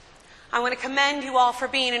I want to commend you all for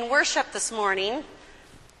being in worship this morning.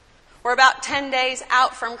 We're about 10 days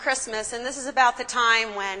out from Christmas, and this is about the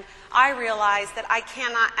time when I realize that I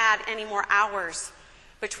cannot add any more hours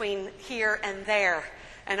between here and there,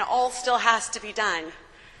 and it all still has to be done.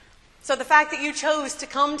 So the fact that you chose to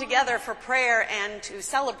come together for prayer and to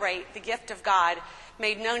celebrate the gift of God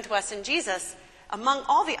made known to us in Jesus, among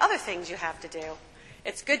all the other things you have to do,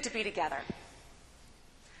 it's good to be together.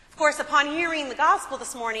 Of course, upon hearing the gospel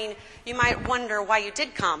this morning, you might wonder why you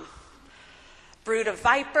did come. Brood of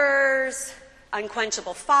vipers,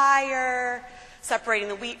 unquenchable fire, separating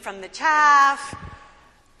the wheat from the chaff.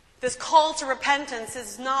 This call to repentance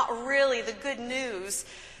is not really the good news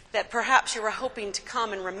that perhaps you were hoping to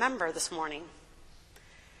come and remember this morning.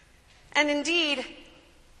 And indeed,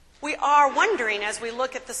 we are wondering as we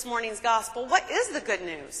look at this morning's gospel, what is the good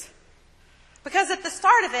news? Because at the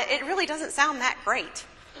start of it, it really doesn't sound that great.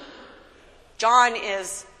 John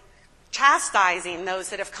is chastising those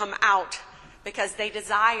that have come out because they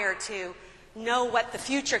desire to know what the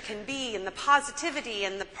future can be and the positivity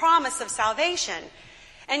and the promise of salvation.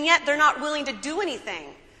 And yet they're not willing to do anything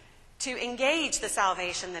to engage the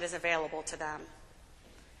salvation that is available to them.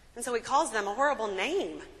 And so he calls them a horrible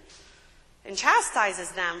name and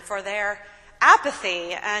chastises them for their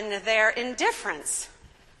apathy and their indifference,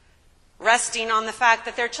 resting on the fact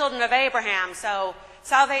that they're children of Abraham, so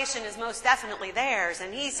salvation is most definitely theirs.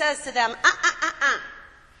 And he says to them,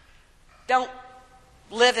 don't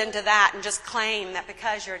live into that and just claim that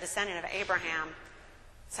because you're a descendant of Abraham,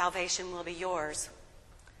 salvation will be yours.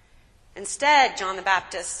 Instead, John the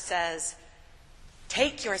Baptist says,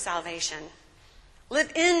 take your salvation.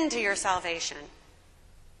 Live into your salvation.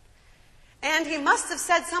 And he must have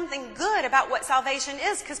said something good about what salvation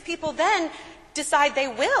is, because people then decide they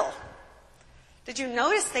will. Did you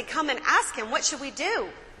notice they come and ask him, what should we do?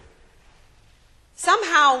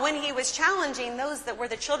 Somehow, when he was challenging those that were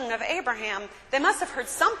the children of Abraham, they must have heard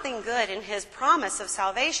something good in his promise of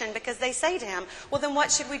salvation, because they say to him, well, then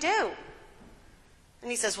what should we do? And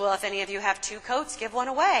he says, well, if any of you have 2 coats, give one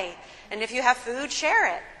away. And if you have food,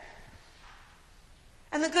 share it.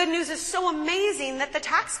 And the good news is so amazing that the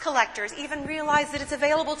tax collectors even realize that it's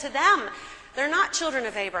available to them. They're not children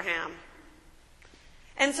of Abraham.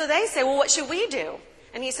 And so they say, well, what should we do?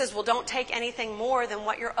 And he says, well, don't take anything more than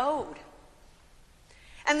what you're owed.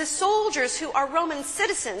 And the soldiers who are Roman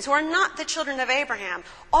citizens, who are not the children of Abraham,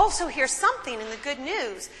 also hear something in the good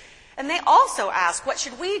news. And they also ask, what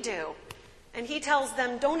should we do? And he tells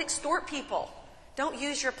them, don't extort people. Don't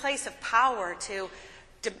use your place of power to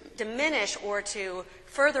diminish or to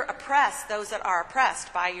further oppress those that are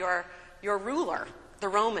oppressed by your ruler, the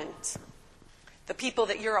Romans, the people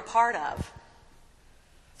that you're a part of.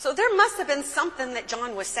 So there must have been something that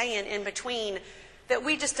John was saying in between that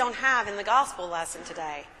we just don't have in the gospel lesson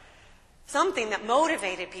today. Something that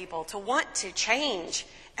motivated people to want to change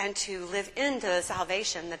and to live into the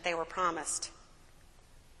salvation that they were promised.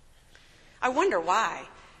 I wonder why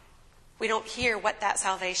we don't hear what that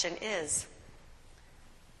salvation is.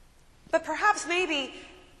 But perhaps maybe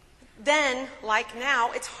then, like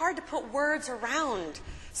now, it's hard to put words around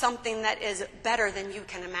something that is better than you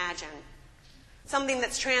can imagine. Something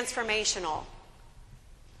that's transformational.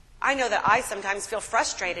 I know that I sometimes feel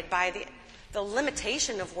frustrated by the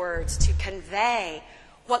limitation of words to convey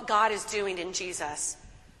what God is doing in Jesus.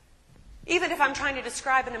 Even if I'm trying to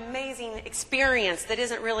describe an amazing experience that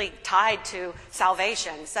isn't really tied to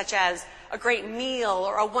salvation, such as a great meal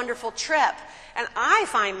or a wonderful trip, and I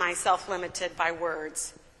find myself limited by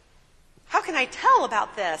words. How can I tell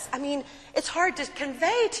about this? I mean, it's hard to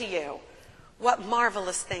convey to you what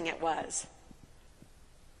marvelous thing it was.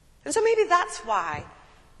 And so maybe that's why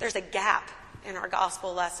there's a gap in our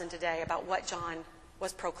gospel lesson today about what John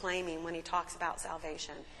was proclaiming when he talks about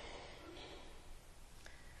salvation.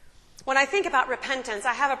 When I think about repentance,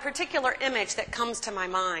 I have a particular image that comes to my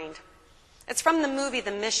mind. It's from the movie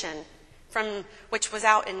The Mission, which was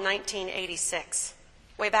out in 1986,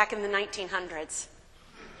 way back in the 1900s.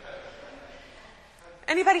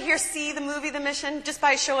 Anybody here see the movie The Mission, just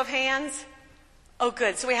by a show of hands? Oh,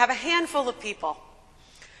 good. So we have a handful of people.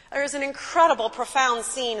 There's an incredible, profound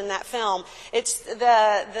scene in that film.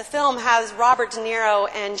 The film has Robert De Niro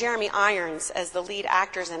and Jeremy Irons as the lead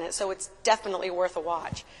actors in it, so it's definitely worth a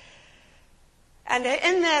watch. And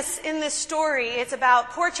in this story, it's about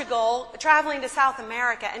Portugal traveling to South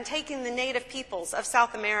America and taking the native peoples of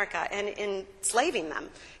South America and enslaving them,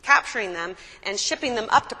 capturing them, and shipping them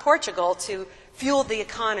up to Portugal to fuel the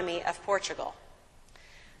economy of Portugal.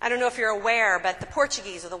 I don't know if you're aware, but the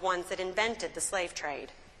Portuguese are the ones that invented the slave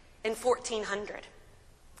trade in 1400,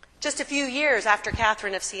 just a few years after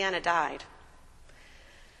Catherine of Siena died.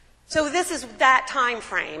 So this is that time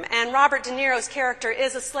frame, and Robert De Niro's character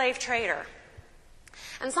is a slave trader.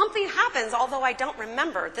 And something happens, although I don't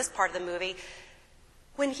remember this part of the movie,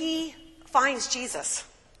 when he finds Jesus,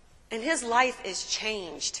 and his life is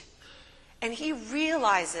changed, and he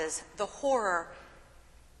realizes the horror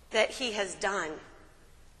that he has done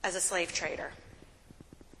as a slave trader.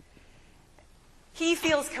 He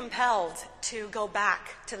feels compelled to go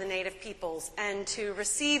back to the native peoples and to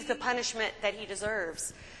receive the punishment that he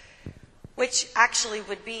deserves, which actually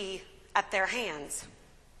would be at their hands.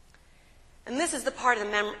 And this is the part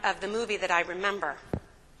of the movie that I remember.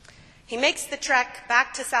 He makes the trek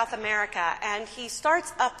back to South America, and he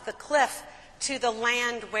starts up the cliff to the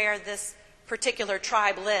land where this particular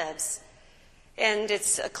tribe lives. And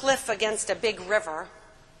it's a cliff against a big river.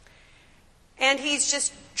 And he's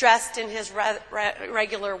just dressed in his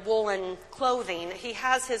regular woolen clothing. He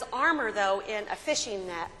has his armor, though, in a fishing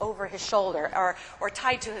net over his shoulder or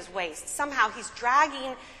tied to his waist. Somehow he's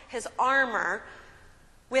dragging his armor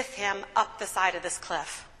with him up the side of this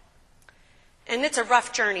cliff. And it's a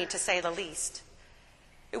rough journey, to say the least.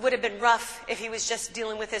 It would have been rough if he was just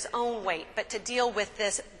dealing with his own weight, but to deal with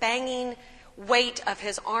this banging weight of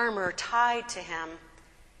his armor tied to him,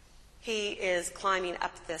 he is climbing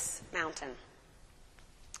up this mountain.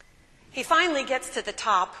 He finally gets to the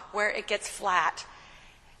top where it gets flat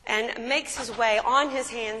and makes his way on his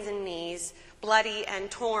hands and knees, bloody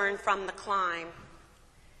and torn from the climb.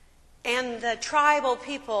 And the tribal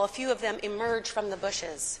people, a few of them, emerge from the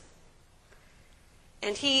bushes.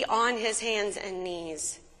 And he, on his hands and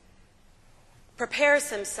knees, prepares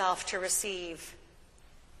himself to receive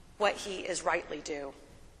what he is rightly due.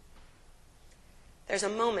 There's a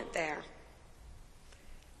moment there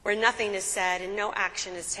where nothing is said and no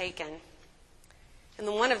action is taken. And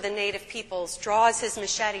then one of the native peoples draws his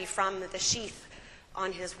machete from the sheath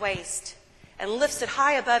on his waist and lifts it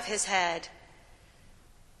high above his head.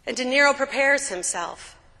 And De Niro prepares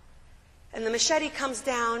himself. And the machete comes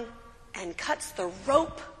down and cuts the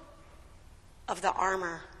rope of the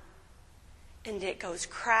armor. And it goes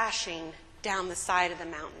crashing down the side of the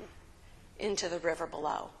mountain into the river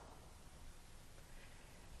below.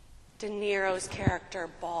 De Niro's character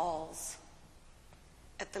bawls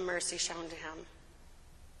at the mercy shown to him.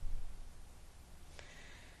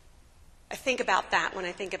 I think about that when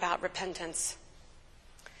I think about repentance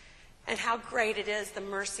and how great it is, the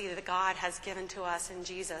mercy that God has given to us in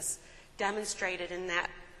Jesus, demonstrated in that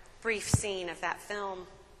brief scene of that film.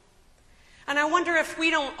 And I wonder if we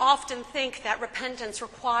don't often think that repentance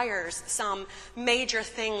requires some major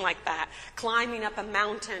thing like that, climbing up a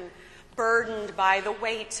mountain, burdened by the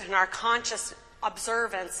weight and our conscious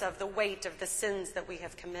observance of the weight of the sins that we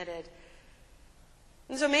have committed.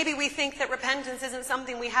 And so maybe we think that repentance isn't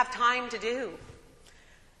something we have time to do.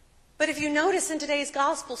 But if you notice in today's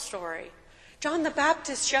gospel story, John the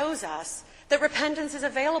Baptist shows us that repentance is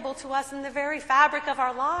available to us in the very fabric of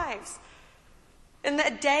our lives, in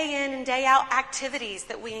the day in and day out activities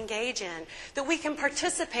that we engage in, that we can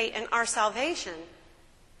participate in our salvation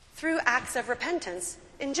through acts of repentance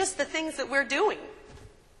in just the things that we're doing.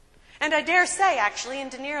 And I dare say, actually, in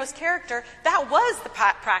De Niro's character, that was the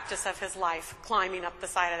practice of his life, climbing up the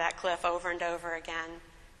side of that cliff over and over again.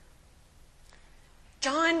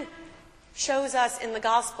 John shows us in the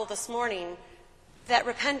gospel this morning that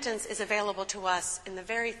repentance is available to us in the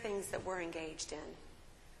very things that we're engaged in.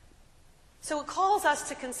 So it calls us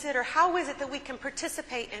to consider, how is it that we can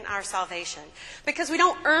participate in our salvation? Because we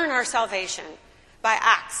don't earn our salvation by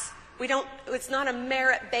acts. It's not a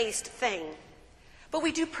merit-based thing. But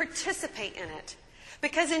we do participate in it.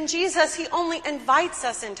 Because in Jesus, he only invites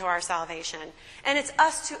us into our salvation. And it's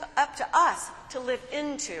up to us to live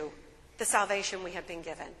into the salvation we have been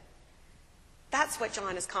given. That's what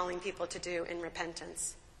John is calling people to do in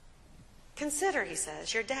repentance. Consider, he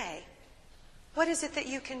says, your day. What is it that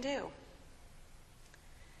you can do?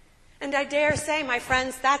 And I dare say, my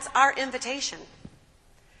friends, that's our invitation.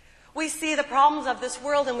 We see the problems of this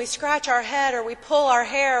world and we scratch our head, or we pull our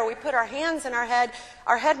hair, or we put our hands in our head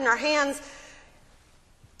in our hands,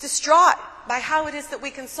 distraught by how it is that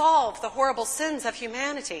we can solve the horrible sins of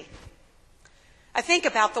humanity. I think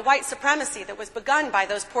about the white supremacy that was begun by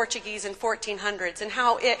those Portuguese in 1400s and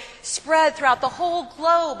how it spread throughout the whole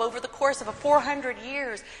globe over the course of 400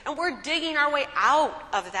 years. And we're digging our way out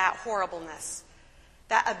of that horribleness,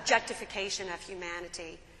 that objectification of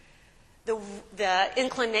humanity. The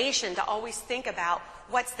inclination to always think about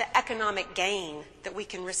what's the economic gain that we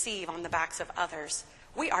can receive on the backs of others.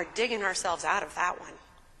 We are digging ourselves out of that one.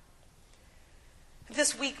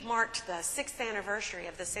 This week marked the 6th anniversary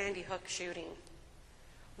of the Sandy Hook shooting.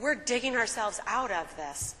 We're digging ourselves out of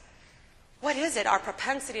this. What is it? Our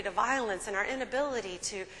propensity to violence and our inability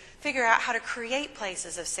to figure out how to create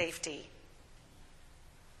places of safety.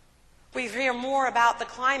 We hear more about the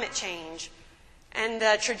climate change and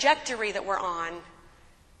the trajectory that we're on.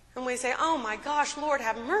 And we say, oh my gosh, Lord,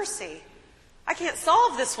 have mercy. I can't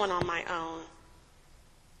solve this one on my own.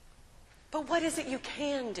 But what is it you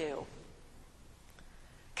can do?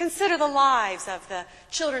 Consider the lives of the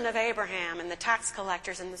children of Abraham and the tax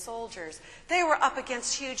collectors and the soldiers. They were up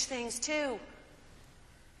against huge things too.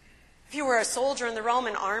 If you were a soldier in the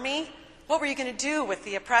Roman army, what were you going to do with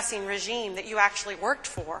the oppressing regime that you actually worked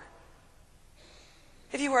for?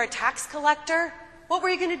 If you were a tax collector, what were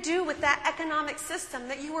you going to do with that economic system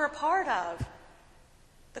that you were a part of?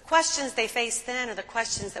 The questions they faced then are the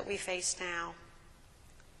questions that we face now.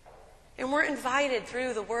 And we're invited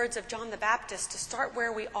through the words of John the Baptist to start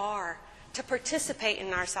where we are, to participate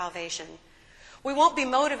in our salvation. We won't be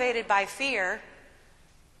motivated by fear.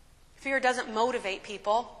 Fear doesn't motivate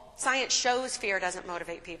people. Science shows fear doesn't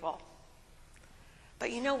motivate people.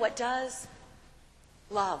 But you know what does?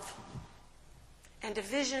 Love. And a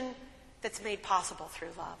vision that's made possible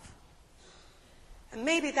through love. And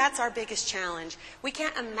maybe that's our biggest challenge. We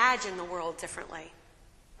can't imagine the world differently.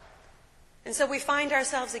 And so we find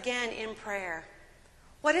ourselves again in prayer.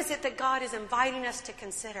 What is it that God is inviting us to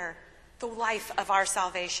consider? The life of our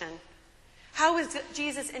salvation. How is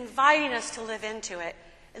Jesus inviting us to live into it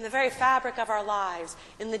in the very fabric of our lives,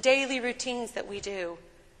 in the daily routines that we do?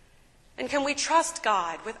 And can we trust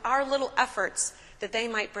God with our little efforts that they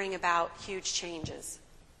might bring about huge changes?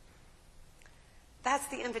 That's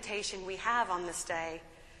the invitation we have on this day,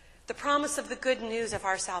 the promise of the good news of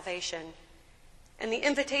our salvation, and the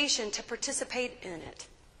invitation to participate in it.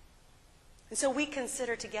 And so we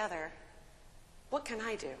consider together, what can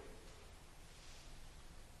I do?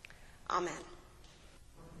 Amen.